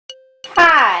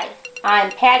Hi,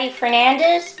 I'm Patty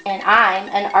Fernandez and I'm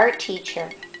an art teacher.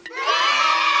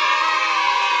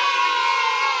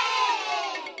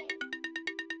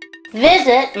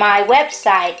 Visit my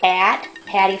website at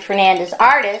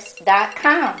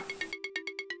pattyfernandezartist.com.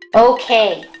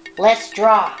 Okay, let's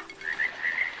draw.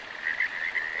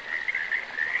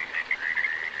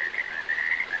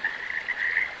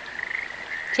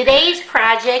 Today's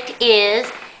project is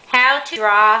how to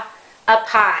draw a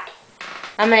pie.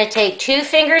 I'm going to take 2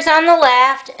 fingers on the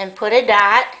left and put a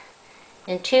dot,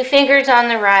 and 2 fingers on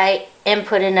the right and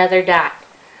put another dot.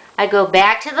 I go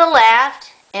back to the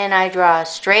left and I draw a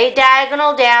straight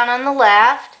diagonal down on the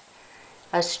left,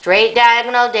 a straight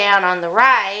diagonal down on the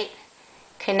right,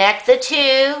 connect the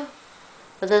two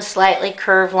with a slightly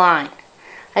curved line.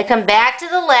 I come back to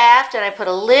the left and I put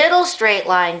a little straight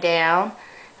line down,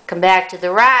 come back to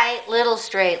the right, little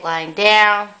straight line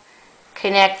down,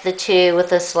 connect the two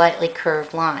with a slightly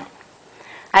curved line.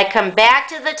 I come back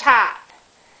to the top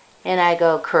and I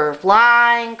go curved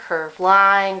line, curved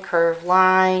line, curved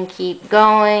line, keep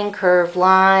going, curved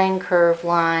line,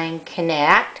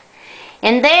 connect.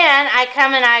 And then I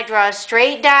come and I draw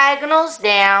straight diagonals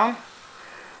down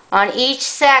on each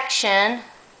section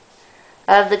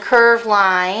of the curved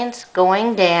lines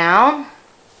going down.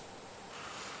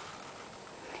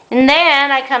 And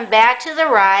then I come back to the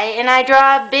right and I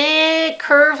draw a big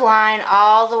curved line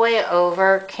all the way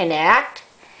over, connect.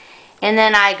 And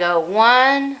then I go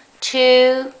 1,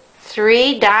 2,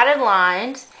 3 dotted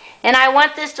lines. And I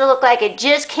want this to look like it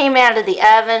just came out of the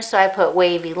oven, so I put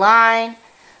wavy line,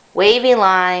 wavy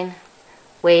line,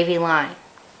 wavy line.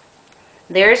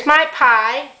 There's my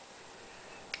pie,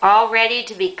 all ready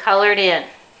to be colored in.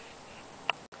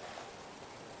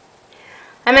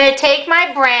 I'm going to take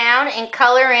my brown and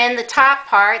color in the top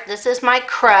part. This is my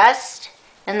crust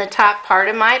and the top part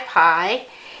of my pie.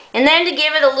 And then to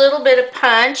give it a little bit of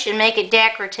punch and make it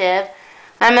decorative,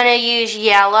 I'm going to use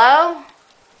yellow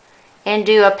and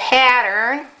do a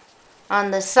pattern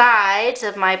on the sides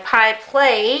of my pie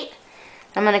plate.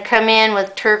 I'm going to come in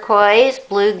with turquoise,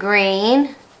 blue,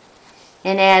 green,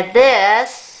 and add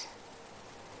this.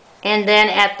 And then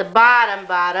at the bottom,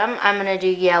 I'm going to do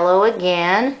yellow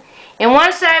again. And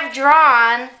once I've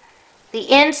drawn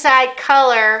the inside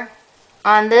color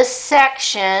on this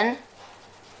section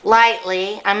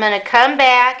lightly, I'm going to come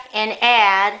back and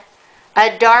add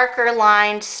a darker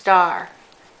lined star,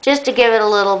 just to give it a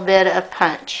little bit of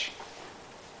punch.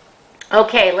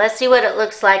 Okay, let's see what it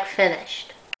looks like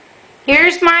finished.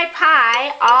 Here's my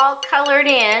pie all colored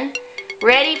in,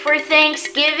 ready for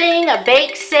Thanksgiving, a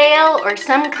bake sale, or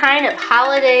some kind of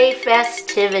holiday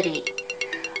festivity.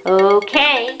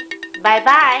 Okay.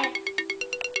 Bye-bye.